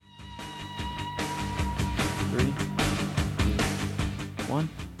one.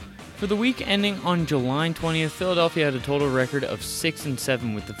 For the week ending on July 20th, Philadelphia had a total record of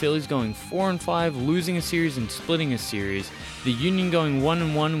 6-7, with the Phillies going 4-5, losing a series and splitting a series. The Union going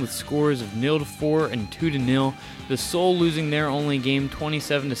 1-1 with scores of 0-4 and 2-0. The Soul losing their only game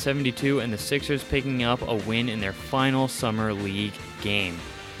 27-72, and the Sixers picking up a win in their final summer league game.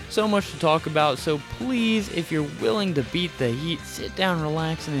 So much to talk about, so please, if you're willing to beat the heat, sit down,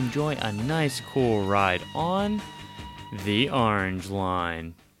 relax, and enjoy a nice, cool ride on the Orange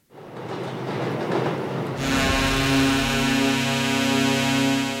Line.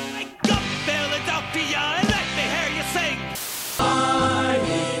 Wake up, Philadelphia, and let me hear you sing. Fly,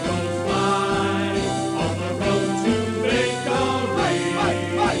 Eagles, fly, on the road to victory.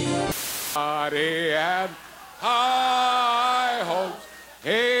 He had high hopes.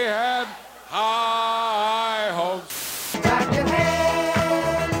 He had high hopes. Clap your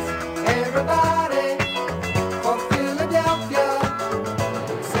hands, everybody, for Philadelphia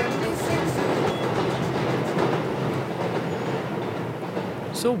 76ers.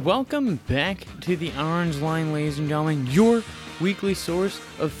 So welcome back to the Orange Line, ladies and gentlemen, your weekly source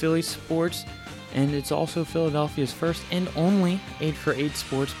of Philly sports, and it's also Philadelphia's first and only 8 for 8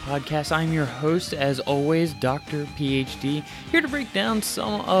 sports podcast. I'm your host, as always, Dr. PhD, here to break down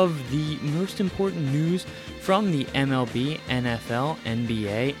some of the most important news from the MLB, NFL,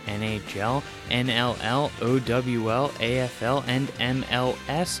 NBA, NHL, NLL, OWL, AFL, and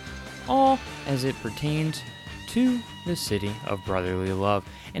MLS, all as it pertains to the city of brotherly love.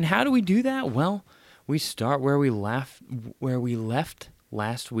 And how do we do that? Well, we start where we left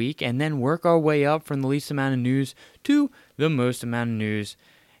last week, and then work our way up from the least amount of news to the most amount of news.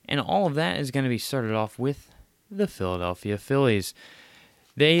 And all of that is going to be started off with the Philadelphia Phillies.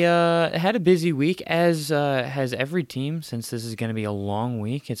 They had a busy week, as has every team, since this is going to be a long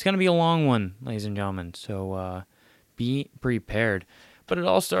week. It's going to be a long one, ladies and gentlemen, so be prepared. But it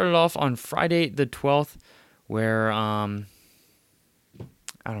all started off on Friday the 12th, where, I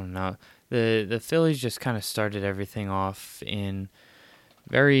don't know, the Phillies just kind of started everything off in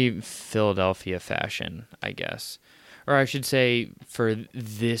very Philadelphia fashion, I guess. Or I should say, for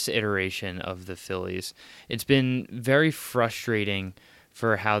this iteration of the Phillies. It's been very frustrating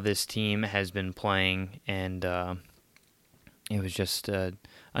for how this team has been playing, and it was just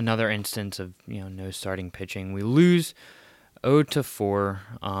another instance of no starting pitching. We lose 0-4,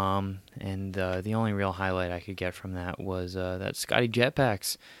 and the only real highlight I could get from that was that Scotty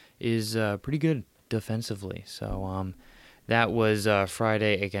Jetpacks is pretty good defensively. So that was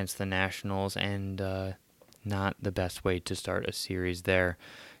Friday against the Nationals, and not the best way to start a series there.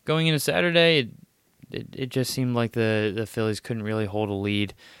 Going into Saturday, it just seemed like the Phillies couldn't really hold a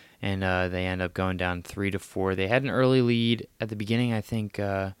lead, and they end up going down 3-4. They had an early lead at the beginning. I think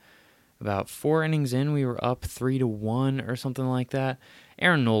about 4 innings in, we were up 3-1 or something like that.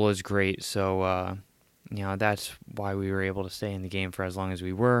 Aaron Nola's great, so that's why we were able to stay in the game for as long as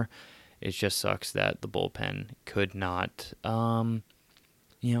we were. It just sucks that the bullpen could not,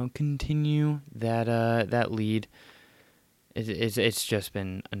 continue that lead. It's just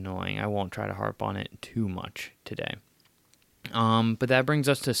been annoying. I won't try to harp on it too much today. But that brings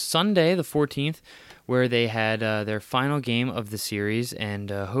us to Sunday, the 14th, where they had their final game of the series,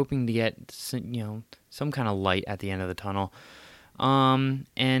 and hoping to get some kind of light at the end of the tunnel.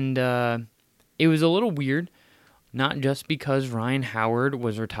 It was a little weird. Not just because Ryan Howard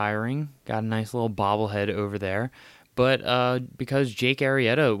was retiring, got a nice little bobblehead over there, but because Jake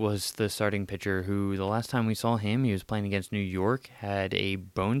Arrieta was the starting pitcher, who the last time we saw him, he was playing against New York, had a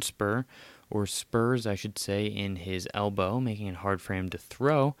bone spur, or spurs, I should say, in his elbow, making it hard for him to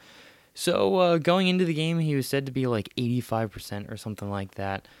throw. So going into the game, he was said to be like 85% or something like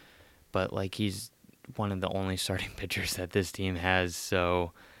that, but he's one of the only starting pitchers that this team has,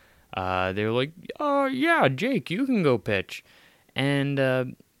 so they were like, "Oh yeah, Jake, you can go pitch." And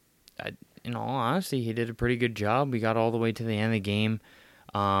in all honesty, he did a pretty good job. We got all the way to the end of the game.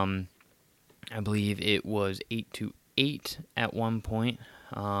 I believe it was 8-8 at one point,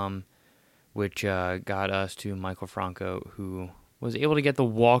 which got us to Michael Franco, who was able to get the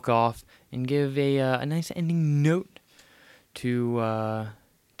walk-off and give a nice ending note to a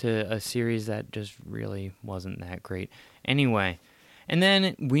series that just really wasn't that great. Anyway. And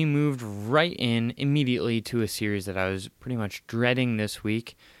then we moved right in immediately to a series that I was pretty much dreading this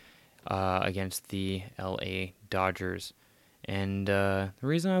week against the LA Dodgers. And the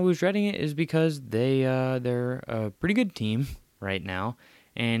reason I was dreading it is because they're a pretty good team right now,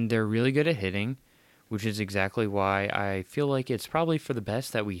 and they're really good at hitting, which is exactly why I feel like it's probably for the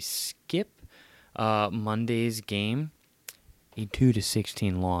best that we skip Monday's game. A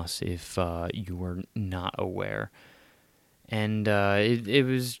 2-16 loss, if you were not aware. And it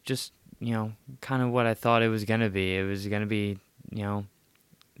was just, kind of what I thought it was going to be. It was going to be,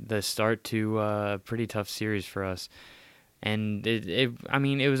 the start to a pretty tough series for us. And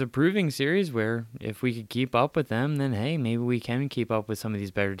it was a proving series where if we could keep up with them, then hey, maybe we can keep up with some of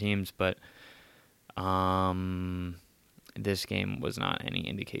these better teams. But this game was not any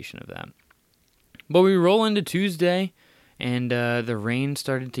indication of that. But we roll into Tuesday, and the rain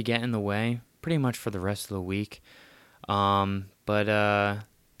started to get in the way pretty much for the rest of the week. But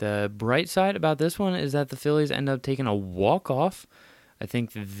the bright side about this one is that the Phillies end up taking a walk-off. I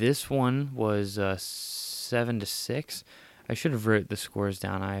think this one was 7-6. I should have wrote the scores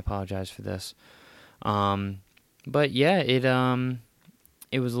down. I apologize for this. But yeah, it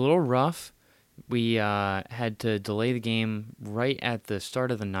was a little rough. We had to delay the game right at the start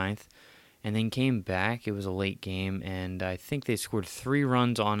of the ninth, and then came back. It was a late game, and I think they scored 3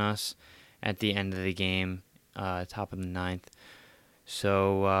 runs on us at the end of the game, top of the ninth.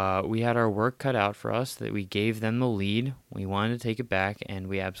 So we had our work cut out for us. That we gave them the lead. We wanted to take it back, and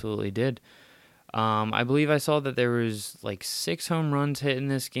we absolutely did. I believe I saw that there was like 6 home runs hit in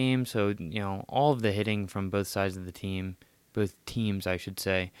this game. So, all of the hitting from both sides of the team, both teams, I should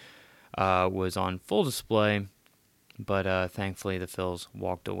say, was on full display. But thankfully, the Phils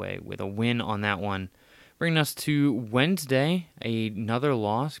walked away with a win on that one. Bringing us to Wednesday, another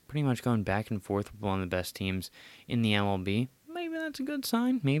loss, pretty much going back and forth with one of the best teams in the MLB. Maybe that's a good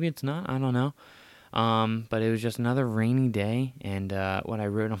sign. Maybe it's not. I don't know. But it was just another rainy day, and what I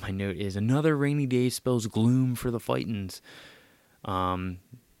wrote on my note is another rainy day spells gloom for the Fightins.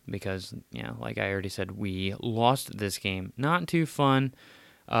 Because, like I already said, we lost this game. Not too fun.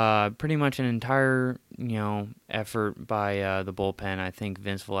 Pretty much an entire, effort by the bullpen. I think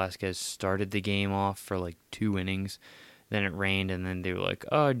Vince Velasquez started the game off for like 2 innings. Then it rained, and then they were like,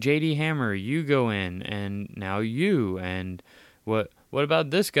 "Oh, JD Hammer, you go in, and now you, and what about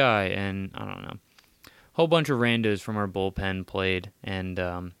this guy?" And I don't know. Whole bunch of randos from our bullpen played, and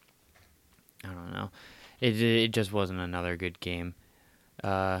I don't know. It just wasn't another good game.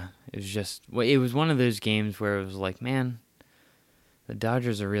 It was one of those games where it was like, man, the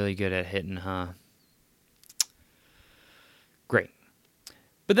Dodgers are really good at hitting, huh? Great.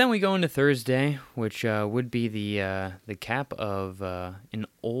 But then we go into Thursday, which would be the cap of an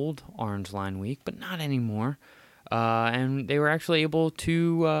old Orange Line week, but not anymore. And they were actually able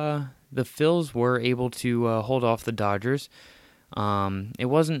to, the Phils were able to hold off the Dodgers. It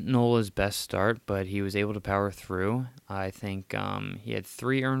wasn't Nola's best start, but he was able to power through. I think he had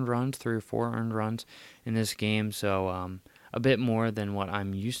 3 or 4 earned runs in this game, so a bit more than what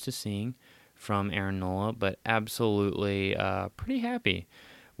I'm used to seeing from Aaron Nola, but absolutely pretty happy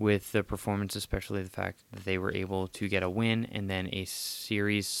with the performance, especially the fact that they were able to get a win and then a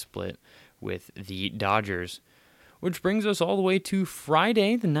series split with the Dodgers. Which brings us all the way to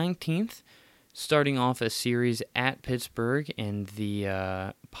Friday, the 19th, starting off a series at Pittsburgh and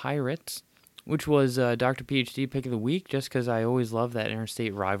the Pirates, which was Dr. PhD pick of the week, just because I always love that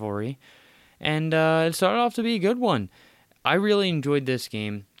interstate rivalry. And it started off to be a good one. I really enjoyed this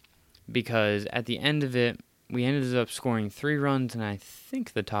game because at the end of it, we ended up scoring 3 runs in, I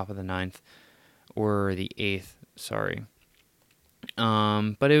think, the top of the 9th, or the 8th, sorry.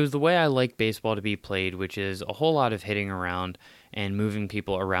 But it was the way I like baseball to be played, which is a whole lot of hitting around and moving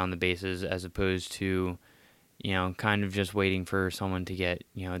people around the bases as opposed to, kind of just waiting for someone to get,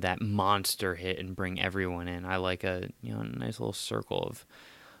 that monster hit and bring everyone in. I like a, nice little circle of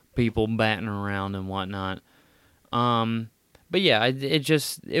people batting around and whatnot. But yeah,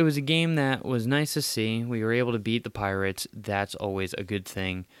 it was a game that was nice to see. We were able to beat the Pirates. That's always a good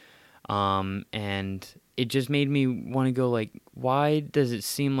thing. And it just made me want to go like, why does it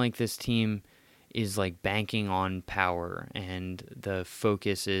seem like this team is like banking on power and the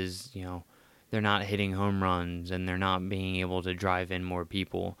focus is, they're not hitting home runs and they're not being able to drive in more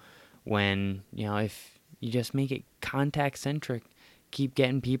people when, if you just make it contact centric, keep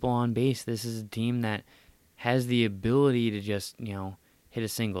getting people on base, this is a team that has the ability to just, hit a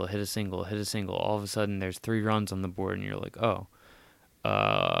single. All of a sudden there's 3 runs on the board and you're like, oh,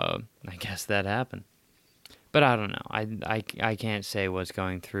 I guess that happened. But I don't know. I can't say what's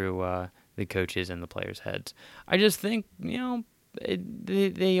going through the coaches and the players' heads. I just think,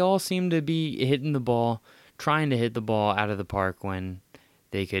 they all seem to be hitting the ball, trying to hit the ball out of the park when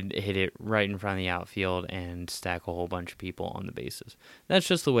they could hit it right in front of the outfield and stack a whole bunch of people on the bases. That's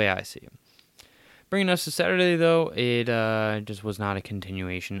just the way I see it. Bringing us to Saturday, though, it just was not a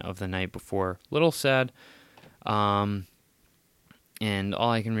continuation of the night before. Little sad. And all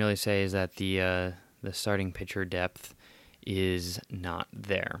I can really say is that the starting pitcher depth is not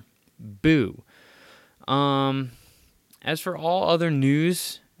there. Boo. As for all other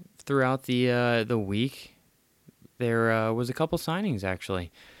news throughout the week, there was a couple signings,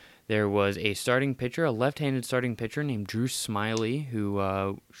 actually. There was a starting pitcher, a left-handed starting pitcher named Drew Smiley,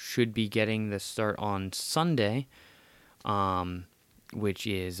 who should be getting the start on Sunday, which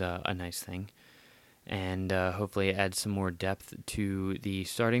is a nice thing. And hopefully it adds some more depth to the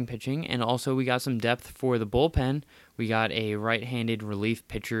starting pitching. And also we got some depth for the bullpen. We got a right-handed relief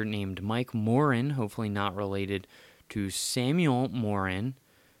pitcher named Mike Morin, hopefully not related to Samuel Morin.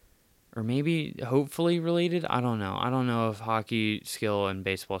 Or maybe, hopefully related. I don't know. I don't know if hockey skill and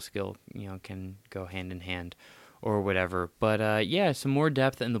baseball skill, can go hand in hand or whatever. But yeah, some more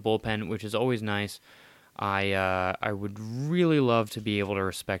depth in the bullpen, which is always nice. I would really love to be able to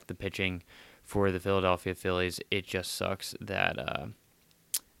respect the pitching for the Philadelphia Phillies. It just sucks that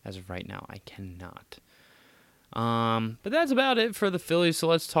as of right now, I cannot. But that's about it for the Phillies. So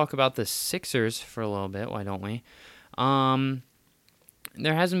let's talk about the Sixers for a little bit. Why don't we?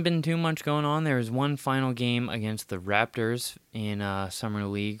 There hasn't been too much going on. There was one final game against the Raptors in Summer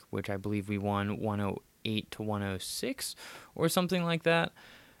League, which I believe we won 108-106 or something like that.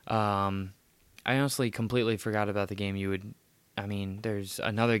 I honestly completely forgot about the game. There's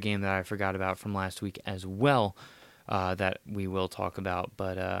another game that I forgot about from last week as well that we will talk about.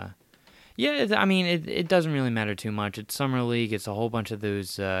 But yeah, it doesn't really matter too much. It's Summer League. It's a whole bunch of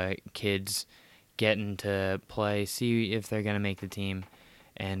those kids getting to play, see if they're going to make the team.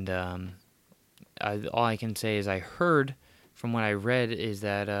 And all I can say is I heard from what I read is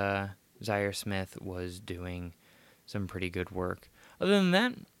that Zaire Smith was doing some pretty good work. Other than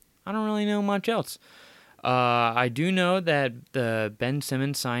that, I don't really know much else. I do know that the Ben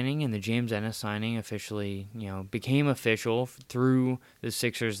Simmons signing and the James Ennis signing officially, became official through the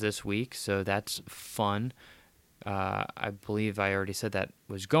Sixers this week, so that's fun. I believe I already said that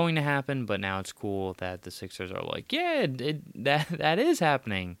was going to happen, but now it's cool that the Sixers are like, yeah, that is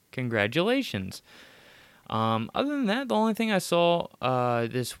happening. Congratulations. Other than that, the only thing I saw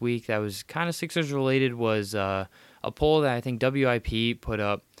this week that was kind of Sixers related was a poll that I think WIP put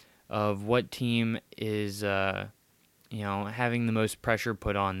up of what team is having the most pressure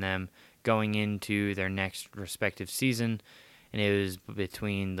put on them going into their next respective season, and it was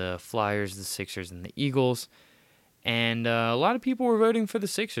between the Flyers, the Sixers, and the Eagles. And a lot of people were voting for the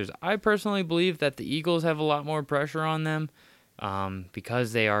Sixers. I personally believe that the Eagles have a lot more pressure on them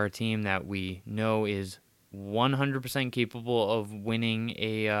because they are a team that we know is 100% capable of winning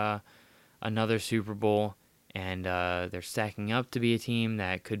another Super Bowl. And they're stacking up to be a team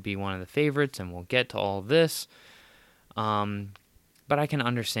that could be one of the favorites, and we'll get to all this. But I can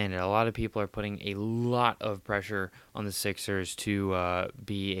understand it. A lot of people are putting a lot of pressure on the Sixers to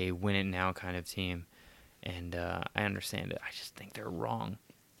be a win-it-now kind of team. And I understand it. I just think they're wrong.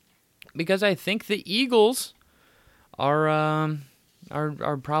 Because I think the Eagles are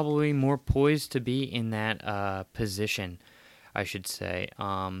probably more poised to be in that position, I should say.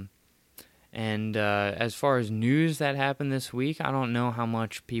 And as far as news that happened this week, I don't know how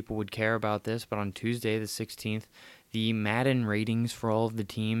much people would care about this, but on Tuesday the 16th, the Madden ratings for all of the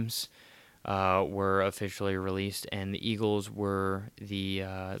teams were officially released, and the Eagles were the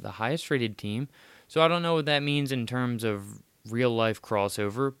highest rated team. So I don't know what that means in terms of real life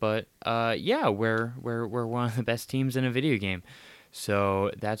crossover, but yeah, we're one of the best teams in a video game.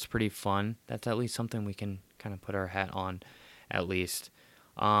 So that's pretty fun. That's at least something we can kind of put our hat on, at least.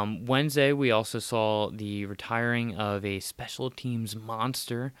 Wednesday, we also saw the retiring of a special teams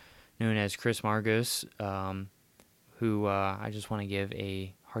monster known as Chris Margos, who I just want to give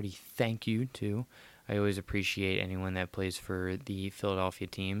a hearty thank you to. I always appreciate anyone that plays for the Philadelphia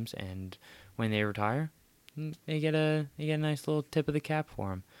teams, and when they retire, they get a nice little tip of the cap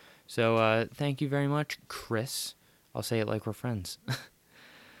for him. So thank you very much, Chris. I'll say it like we're friends.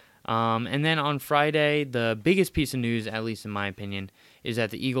 And then on Friday, the biggest piece of news, at least in my opinion, is that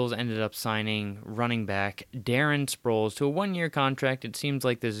the Eagles ended up signing running back Darren Sproles to a 1-year contract. It seems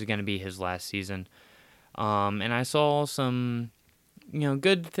like this is going to be his last season. And I saw some,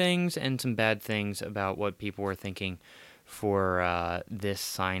 good things and some bad things about what people were thinking for this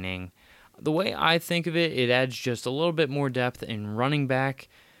signing. The way I think of it, it adds just a little bit more depth in running back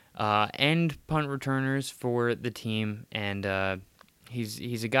and punt returners for the team, and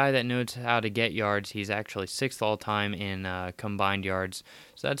he's a guy that knows how to get yards. He's actually 6th all time in combined yards,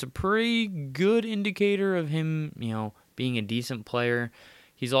 so that's a pretty good indicator of him, being a decent player.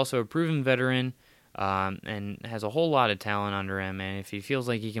 He's also a proven veteran and has a whole lot of talent under him, and if he feels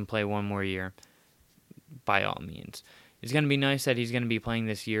like he can play one more year, by all means. It's going to be nice that he's going to be playing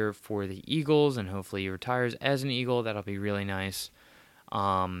this year for the Eagles, and hopefully he retires as an Eagle. That'll be really nice.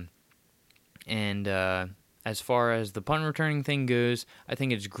 And as far as the punt returning thing goes, I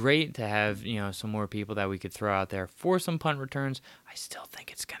think it's great to have, some more people that we could throw out there for some punt returns. I still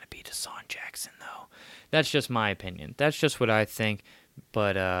think it's going to be Deshaun Jackson, though. That's just my opinion. That's just what I think,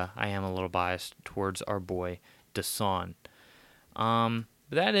 but I am a little biased towards our boy Deshaun.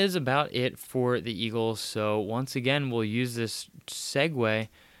 That is about it for the Eagles. So once again, we'll use this segue.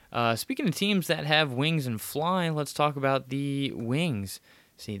 Speaking of teams that have wings and fly, let's talk about the Wings.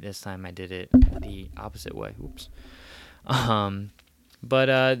 See, this time I did it the opposite way. Oops.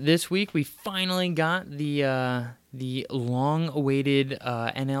 But this week we finally got the long-awaited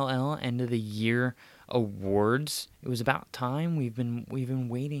NLL End of the Year awards. It was about time. We've been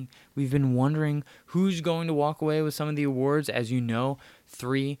waiting. We've been wondering who's going to walk away with some of the awards. As you know,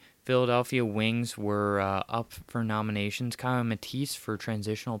 3 Philadelphia Wings were up for nominations. Kyle Matisse for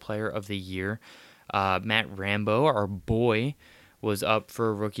Transitional Player of the Year. Matt Rambo, our boy, was up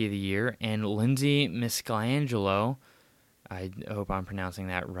for Rookie of the Year, and Lindsay Miscalangelo, I hope I'm pronouncing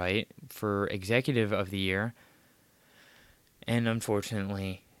that right, for Executive of the Year. And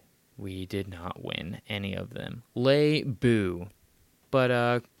unfortunately, we did not win any of them. Lay boo.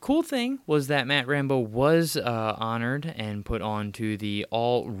 But cool thing was that Matt Rambo was honored and put on to the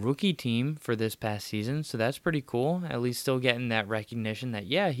all-rookie team for this past season, so that's pretty cool. At least still getting that recognition that,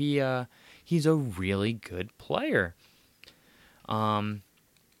 yeah, he's a really good player.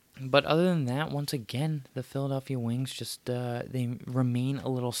 But other than that, once again, the Philadelphia Wings just they remain a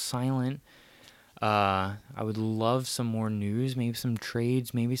little silent. I would love some more news, maybe some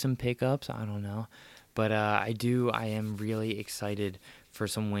trades, maybe some pickups. I don't know. But I am really excited for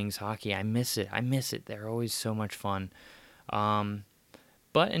some Wings hockey. I miss it. They're always so much fun.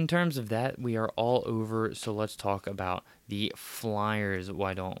 But in terms of that, we are all over. So let's talk about the Flyers.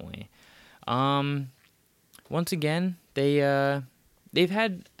 Why don't we? Once again, they've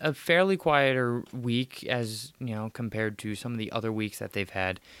had a fairly quieter week as, compared to some of the other weeks that they've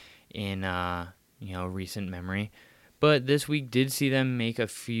had in, recent memory. But this week did see them make a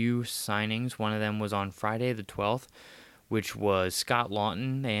few signings. One of them was on Friday the 12th, which was Scott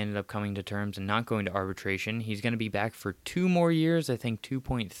Lawton. They ended up coming to terms and not going to arbitration. He's going to be back for 2 more years, I think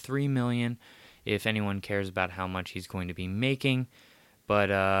 $2.3 million, if anyone cares about how much he's going to be making.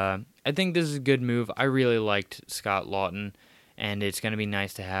 But I think this is a good move. I really liked Scott Lawton, and it's going to be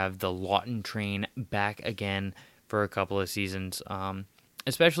nice to have the Lawton train back again for a couple of seasons,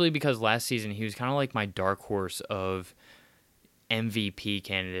 especially because last season he was kind of like my dark horse of MVP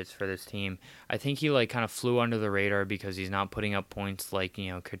candidates for this team. I think he kind of flew under the radar because he's not putting up points like,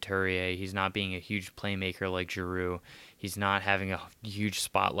 Couturier. He's not being a huge playmaker like Giroux. He's not having a huge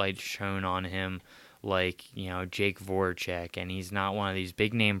spotlight shown on him like, Jake Voracek, and he's not one of these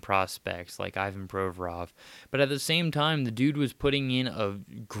big-name prospects like Ivan Provorov. But at the same time, the dude was putting in a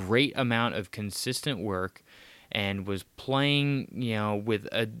great amount of consistent work and was playing, with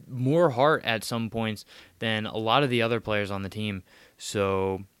a more heart at some points than a lot of the other players on the team.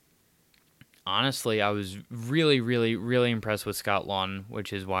 So, honestly, I was really, really, really impressed with Scott Lawton,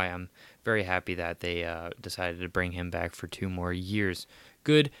 which is why I'm very happy that they decided to bring him back for 2 more years.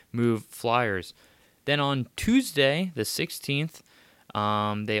 Good move, Flyers. Then on Tuesday, the 16th,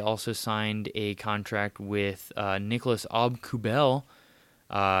 they also signed a contract with Nicholas Aube-Kubel,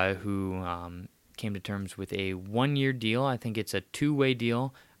 who came to terms with a 1-year deal. I think it's a 2-way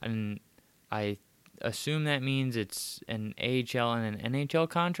deal, and I assume that means it's an AHL and an NHL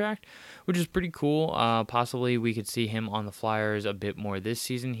contract, which is pretty cool. Possibly we could see him on the Flyers a bit more this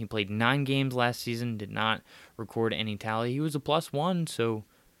season. He played 9 games last season, did not record any tally. He was a +1, so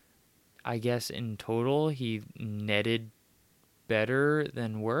I guess in total he netted better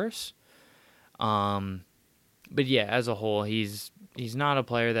than worse. But yeah, as a whole, he's not a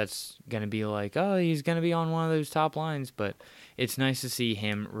player that's going to be like, oh, he's going to be on one of those top lines, but it's nice to see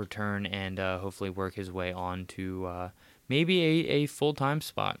him return and hopefully work his way on to maybe a full-time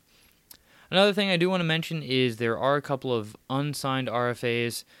spot. Another thing I do want to mention is there are a couple of unsigned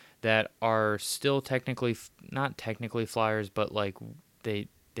RFAs that are still not technically Flyers, but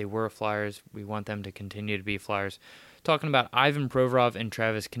they were Flyers. We want them to continue to be Flyers. Talking about Ivan Provorov and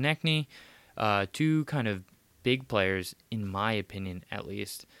Travis Konechny, 2 kind of big players, in my opinion at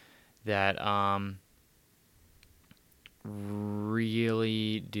least, that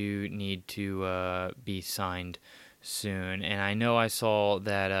really do need to be signed soon. And I know I saw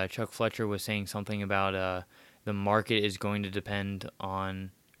that Chuck Fletcher was saying something about the market is going to depend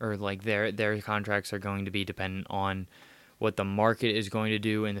on, or their contracts are going to be dependent on what the market is going to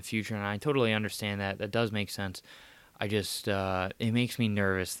do in the future, and I totally understand that. That does make sense. I just, it makes me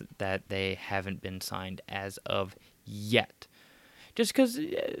nervous that they haven't been signed as of yet. Just because,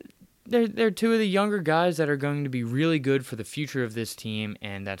 they're two of the younger guys that are going to be really good for the future of this team,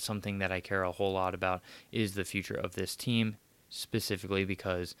 and that's something that I care a whole lot about, is the future of this team, specifically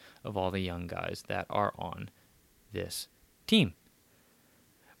because of all the young guys that are on this team.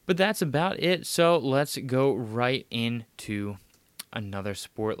 But that's about it, so let's go right into another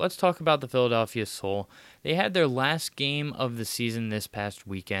sport. Let's talk about the Philadelphia Soul. They had their last game of the season this past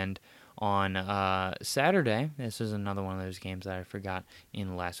weekend on Saturday. This is another one of those games that I forgot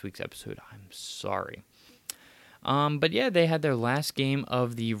in last week's episode. I'm sorry. But yeah, they had their last game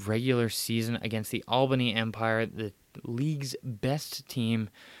of the regular season against the Albany Empire, the league's best team.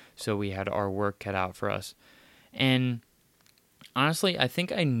 So we had our work cut out for us. And honestly, I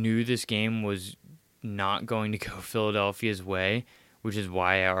think I knew this game was not going to go Philadelphia's way, which is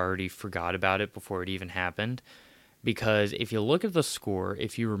why I already forgot about it before it even happened. Because if you look at the score,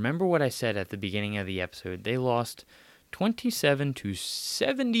 if you remember what I said at the beginning of the episode, they lost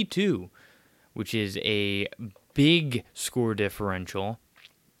 27-72, which is a big score differential.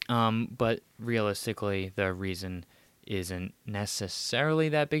 But realistically, the reason isn't necessarily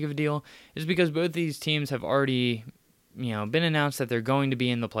that big of a deal. Is because both these teams have already, been announced that they're going to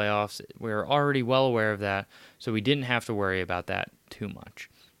be in the playoffs. We're already well aware of that, so we didn't have to worry about that too much.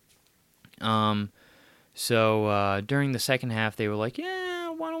 So during the second half, they were like, yeah,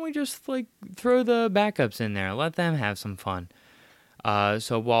 why don't we just throw the backups in there, let them have some fun.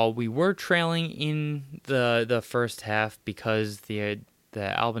 So while we were trailing in the first half because the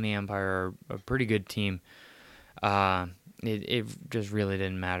Albany Empire are a pretty good team, it just really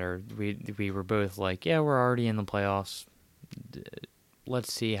didn't matter. We were both like, yeah, we're already in the playoffs.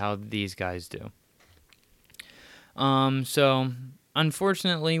 Let's see how these guys do. So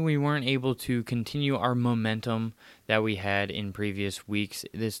unfortunately, we weren't able to continue our momentum that we had in previous weeks.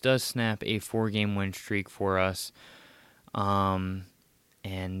 This does snap a 4-game win streak for us. And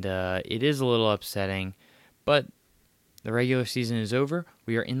it is a little upsetting, but the regular season is over.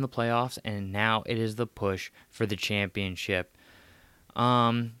 We are in the playoffs, and now it is the push for the championship.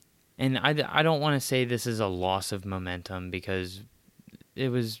 And I don't want to say this is a loss of momentum because it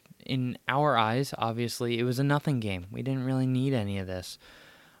was, in our eyes, obviously, it was a nothing game. We didn't really need any of this.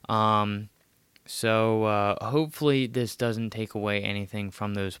 So hopefully this doesn't take away anything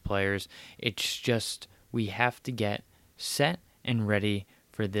from those players. It's just we have to get set and ready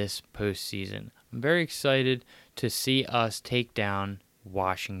for this postseason. I'm very excited to see us take down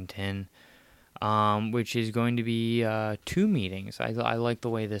Washington, which is going to be 2 meetings. I like the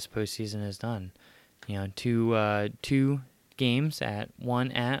way this postseason is done. 2 games,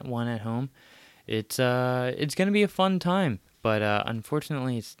 one at home. It's going to be a fun time, but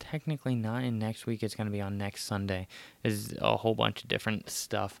unfortunately, it's technically not in next week. It's going to be on next Sunday. There's a whole bunch of different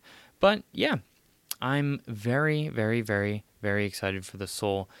stuff, but yeah, I'm very, very, very, very excited for the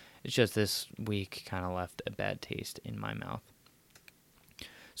Soul. It's just this week kind of left a bad taste in my mouth.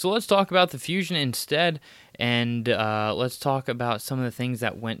 So let's talk about the Fusion instead, and let's talk about some of the things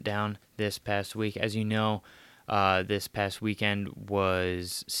that went down this past week. As you know, this past weekend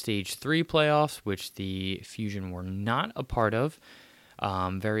was Stage 3 playoffs, which the Fusion were not a part of.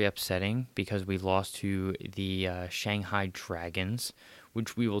 Very upsetting because we lost to the Shanghai Dragons,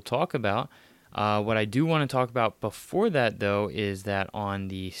 which we will talk about. What I do want to talk about before that, though, is that on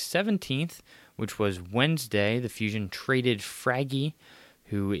the 17th, which was Wednesday, the Fusion traded Fraggy,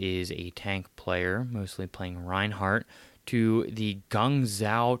 who is a tank player, mostly playing Reinhardt, to the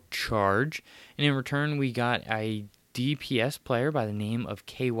Guangzhou Charge. And in return, we got a DPS player by the name of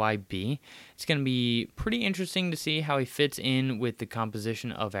KYB. It's going to be pretty interesting to see how he fits in with the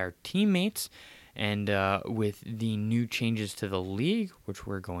composition of our teammates and with the new changes to the league, which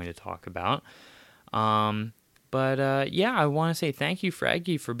we're going to talk about. But yeah, I want to say thank you,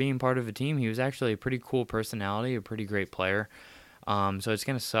 Fraggy, for being part of the team. He was actually a pretty cool personality, a pretty great player. So it's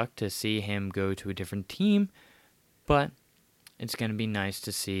going to suck to see him go to a different team, but it's going to be nice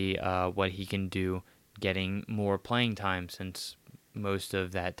to see what he can do getting more playing time since most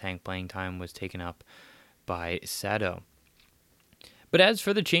of that tank playing time was taken up by Sado. But as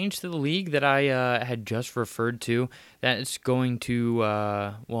for the change to the league that I had just referred to, that's going to,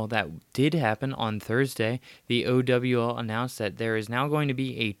 that did happen on Thursday. The OWL announced that there is now going to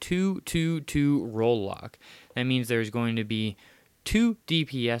be a 2-2-2 roll lock. That means there's going to be 2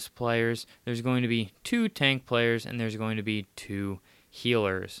 DPS players, there's going to be 2 tank players, and there's going to be 2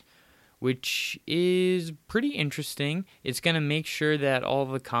 healers, which is pretty interesting. It's going to make sure that all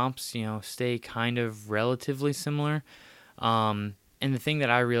the comps, stay kind of relatively similar. And the thing that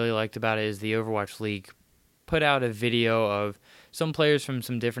I really liked about it is the Overwatch League put out a video of some players from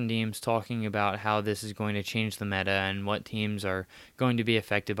some different teams talking about how this is going to change the meta and what teams are going to be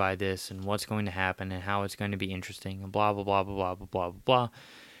affected by this and what's going to happen and how it's going to be interesting and blah, blah, blah, blah, blah, blah, blah, blah, blah.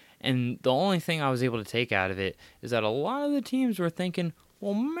 And the only thing I was able to take out of it is that a lot of the teams were thinking,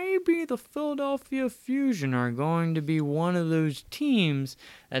 well, maybe the Philadelphia Fusion are going to be one of those teams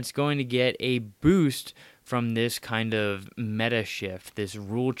that's going to get a boost from this kind of meta shift, this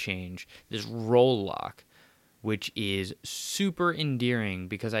rule change, this role lock, which is super endearing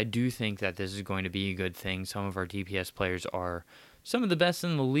because I do think that this is going to be a good thing. Some of our DPS players are some of the best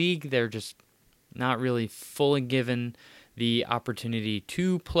in the league. They're just not really fully given the opportunity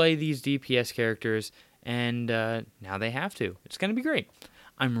to play these DPS characters, and now they have to. It's going to be great.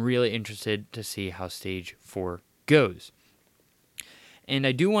 I'm really interested to see how Stage 4 goes. And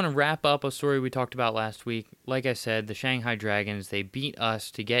I do want to wrap up a story we talked about last week. Like I said, the Shanghai Dragons, they beat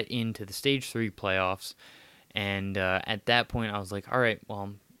us to get into the Stage 3 playoffs. And at that point, I was like, all right,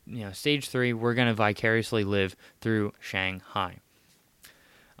 well, Stage 3, we're going to vicariously live through Shanghai.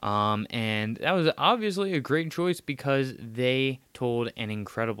 And that was obviously a great choice because they told an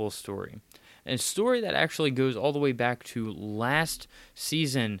incredible story. A story that actually goes all the way back to last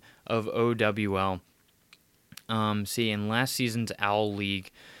season of OWL. In last season's Owl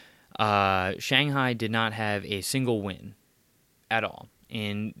League, Shanghai did not have a single win at all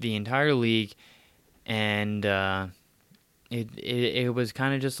in the entire league, and it was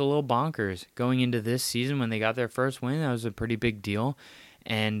kind of just a little bonkers. Going into this season, when they got their first win, that was a pretty big deal.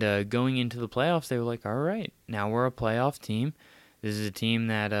 And going into the playoffs, they were like, all right, now we're a playoff team. This is a team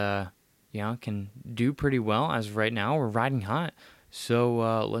that can do pretty well. As of right now, we're riding hot.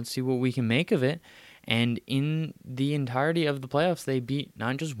 So let's see what we can make of it. And in the entirety of the playoffs, they beat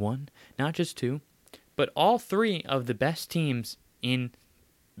not just one, not just two, but all three of the best teams in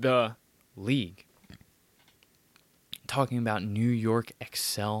the league. Talking about New York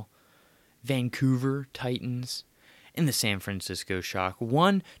Excel, Vancouver Titans, and the San Francisco Shock.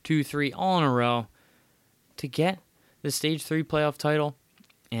 1, 2, 3, all in a row to get the Stage 3 playoff title.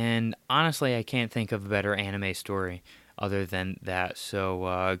 And honestly, I can't think of a better anime story other than that.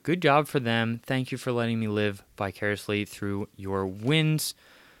 So good job for them. Thank you for letting me live vicariously through your wins.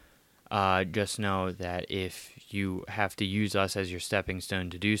 Just know that if you have to use us as your stepping stone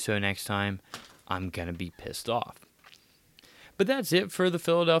to do so next time, I'm going to be pissed off. But that's it for the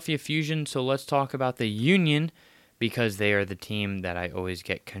Philadelphia Fusion. So let's talk about the Union, because they are the team that I always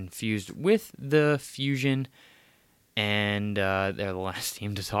get confused with the Fusion, and they're the last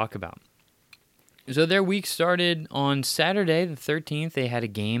team to talk about. So their week started on Saturday, the 13th. They had a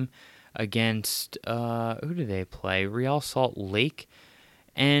game against, who did they play? Real Salt Lake.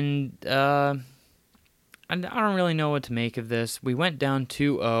 And I don't really know what to make of this. We went down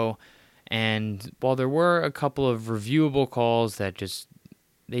 2-0, and while there were a couple of reviewable calls that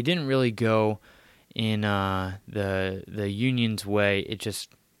they didn't really go in the Union's way,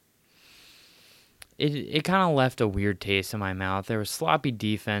 it kind of left a weird taste in my mouth. There was sloppy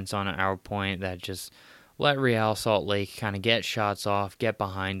defense on our point that just let Real Salt Lake kind of get shots off, get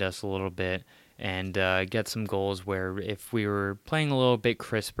behind us a little bit, and get some goals where if we were playing a little bit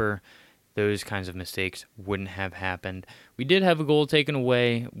crisper, those kinds of mistakes wouldn't have happened. We did have a goal taken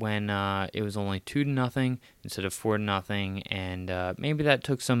away when it was only 2-0 instead of 4-0, and maybe that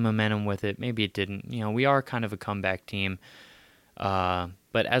took some momentum with it. Maybe it didn't. We are kind of a comeback team,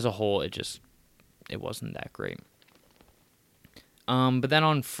 but as a whole, it wasn't that great. But then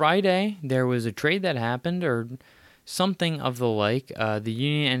on Friday, there was a trade that happened, or something of the like. The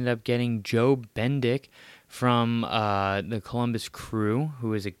Union ended up getting Joe Bendick from the Columbus Crew,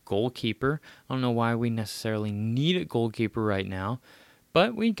 who is a goalkeeper. I don't know why we necessarily need a goalkeeper right now,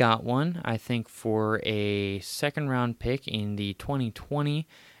 but we got one, I think, for a second-round pick in the 2020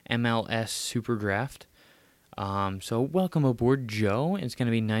 MLS Super Draft. So welcome aboard, Joe. It's going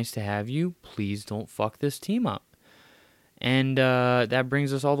to be nice to have you. Please don't fuck this team up. And that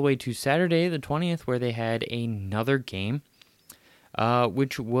brings us all the way to Saturday, the 20th, where they had another game,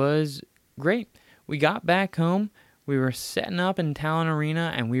 which was great. We got back home. We were setting up in Talon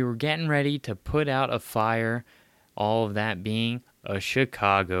Arena, and we were getting ready to put out a fire, all of that being a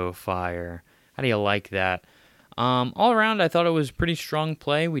Chicago fire. How do you like that? All around, I thought it was pretty strong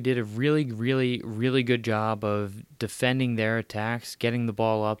play. We did a really, really, really good job of defending their attacks, getting the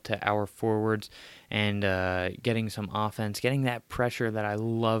ball up to our forwards, and getting some offense, getting that pressure that I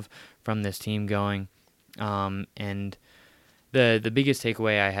love from this team going. And the biggest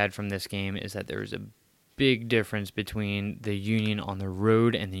takeaway I had from this game is that there is a big difference between the Union on the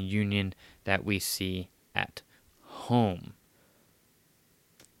road and the Union that we see at home.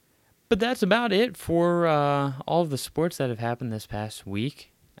 But that's about it for all of the sports that have happened this past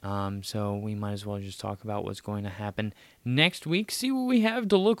week. So we might as well just talk about what's going to happen next week, see what we have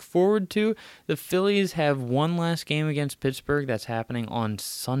to look forward to. The Phillies have one last game against Pittsburgh that's happening on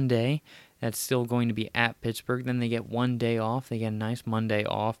Sunday. That's still going to be at Pittsburgh. Then they get one day off. They get a nice Monday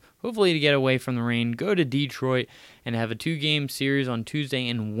off, hopefully to get away from the rain, go to Detroit, and have a 2-game series on Tuesday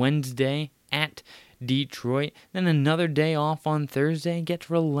and Wednesday at Detroit. Then another day off on Thursday. Get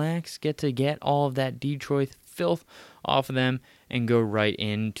to relax, get to get all of that Detroit filth off of them, and go right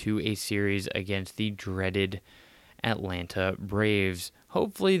into a series against the dreaded Atlanta Braves.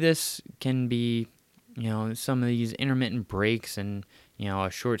 Hopefully this can be, some of these intermittent breaks and, a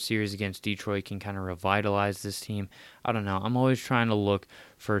short series against Detroit can kind of revitalize this team. I don't know. I'm always trying to look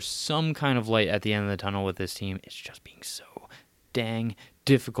for some kind of light at the end of the tunnel with this team. It's just being so dang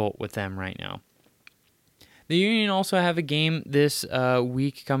difficult with them right now. The Union also have a game this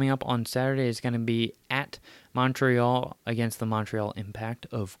week coming up on Saturday. It's going to be at Montreal against the Montreal Impact,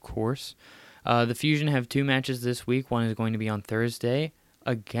 of course. The Fusion have 2 matches this week. One is going to be on Thursday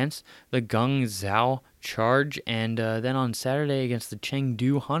against the Guangzhou Charge, and then on Saturday against the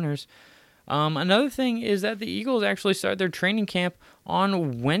Chengdu Hunters. Another thing is that the Eagles actually start their training camp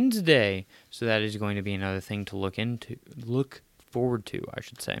on Wednesday, so that is going to be another thing to look forward to, I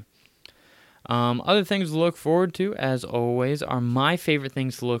should say. Other things to look forward to, as always, are my favorite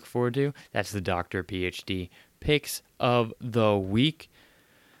things to look forward to. That's the Dr. PhD picks of the week.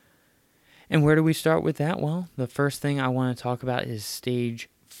 And where do we start with that? Well, the first thing I want to talk about is Stage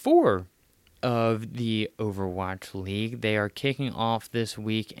 4 of the Overwatch League. They are kicking off this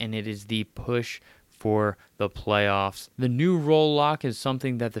week, and it is the push for the playoffs. The new role lock is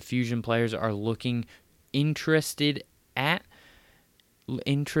something that the Fusion players are looking interestedly at.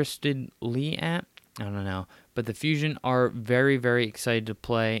 I don't know. But the Fusion are very, very excited to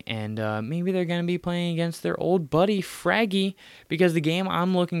play, and maybe they're going to be playing against their old buddy Fraggy, because the game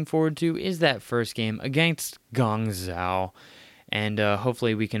I'm looking forward to is that first game against Guangzhou, and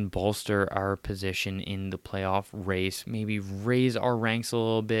hopefully we can bolster our position in the playoff race, maybe raise our ranks a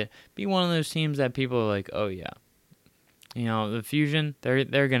little bit, be one of those teams that people are like, oh yeah. The Fusion,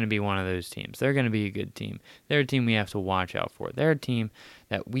 they're going to be one of those teams. They're going to be a good team. They're a team we have to watch out for. They're a team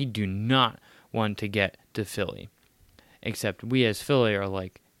that we do not want to get to Philly. Except we as Philly are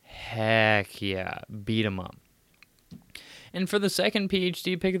like, heck yeah, beat them up. And for the second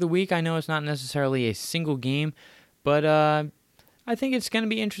PhD pick of the week, I know it's not necessarily a single game, but I think it's going to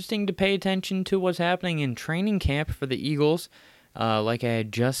be interesting to pay attention to what's happening in training camp for the Eagles. Like I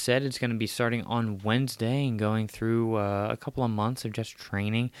had just said, it's going to be starting on Wednesday and going through a couple of months of just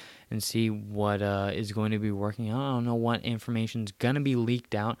training and see what is going to be working out. I don't know what information is going to be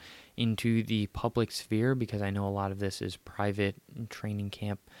leaked out into the public sphere, because I know a lot of this is private training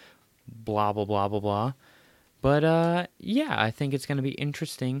camp, blah, blah, blah, blah, blah. But yeah, I think it's going to be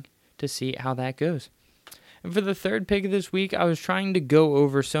interesting to see how that goes. And for the third pick of this week, I was trying to go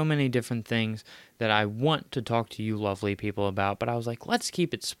over so many different things that I want to talk to you lovely people about, but I was like, let's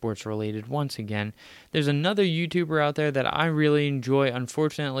keep it sports related once again. There's another YouTuber out there that I really enjoy.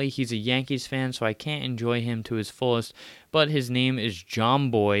 Unfortunately, he's a Yankees fan, so I can't enjoy him to his fullest, but his name is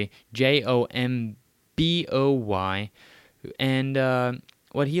Jomboy, Jomboy, and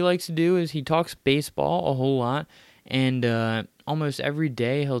what he likes to do is he talks baseball a whole lot, and almost every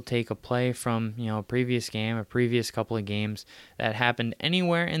day he'll take a play from a previous game, a previous couple of games that happened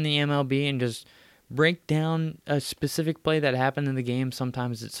anywhere in the MLB, and just break down a specific play that happened in the game.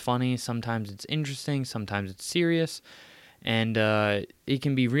 Sometimes it's funny, sometimes it's interesting, sometimes it's serious, and it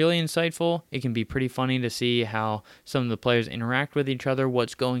can be really insightful. It can be pretty funny to see how some of the players interact with each other,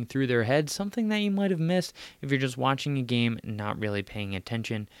 what's going through their heads, something that you might have missed if you're just watching a game and not really paying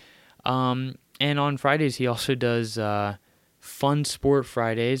attention. And on Fridays, he also does Fun Sport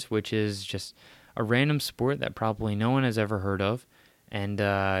Fridays, which is just a random sport that probably no one has ever heard of, and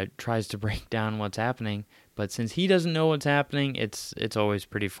tries to break down what's happening. But since he doesn't know what's happening, it's always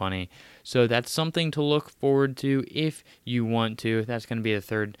pretty funny. So that's something to look forward to if you want to. That's going to be the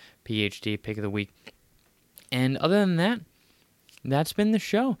third PhD pick of the week. And other than that, that's been the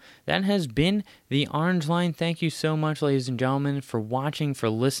show. That has been the Orange Line. Thank you so much, ladies and gentlemen, for watching, for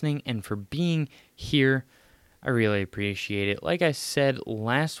listening, and for being here. I really appreciate it. Like I said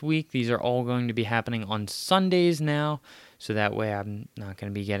last week, these are all going to be happening on Sundays now, so that way I'm not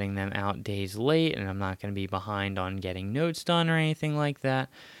going to be getting them out days late, and I'm not going to be behind on getting notes done or anything like that.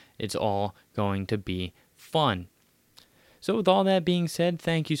 It's all going to be fun. So with all that being said,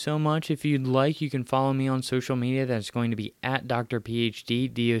 thank you so much. If you'd like, you can follow me on social media. That's going to be at Dr.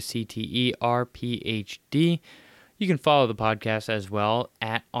 PhD, DocTerPhD. You can follow the podcast as well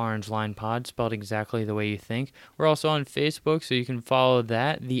at Orange Line Pod, spelled exactly the way you think. We're also on Facebook, so you can follow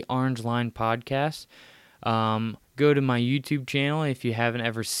that, the Orange Line Podcast. Go to my YouTube channel if you haven't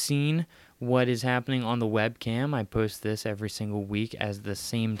ever seen what is happening on the webcam. I post this every single week at the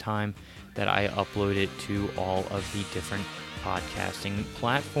same time that I upload it to all of the different podcasting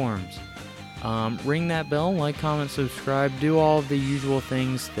platforms. Ring that bell, like, comment, subscribe, do all of the usual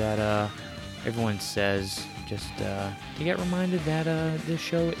things that everyone says, just to get reminded that this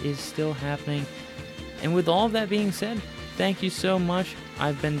show is still happening. And with all of that being said, thank you so much.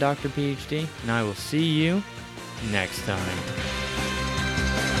 I've been Dr. PhD, and I will see you next time.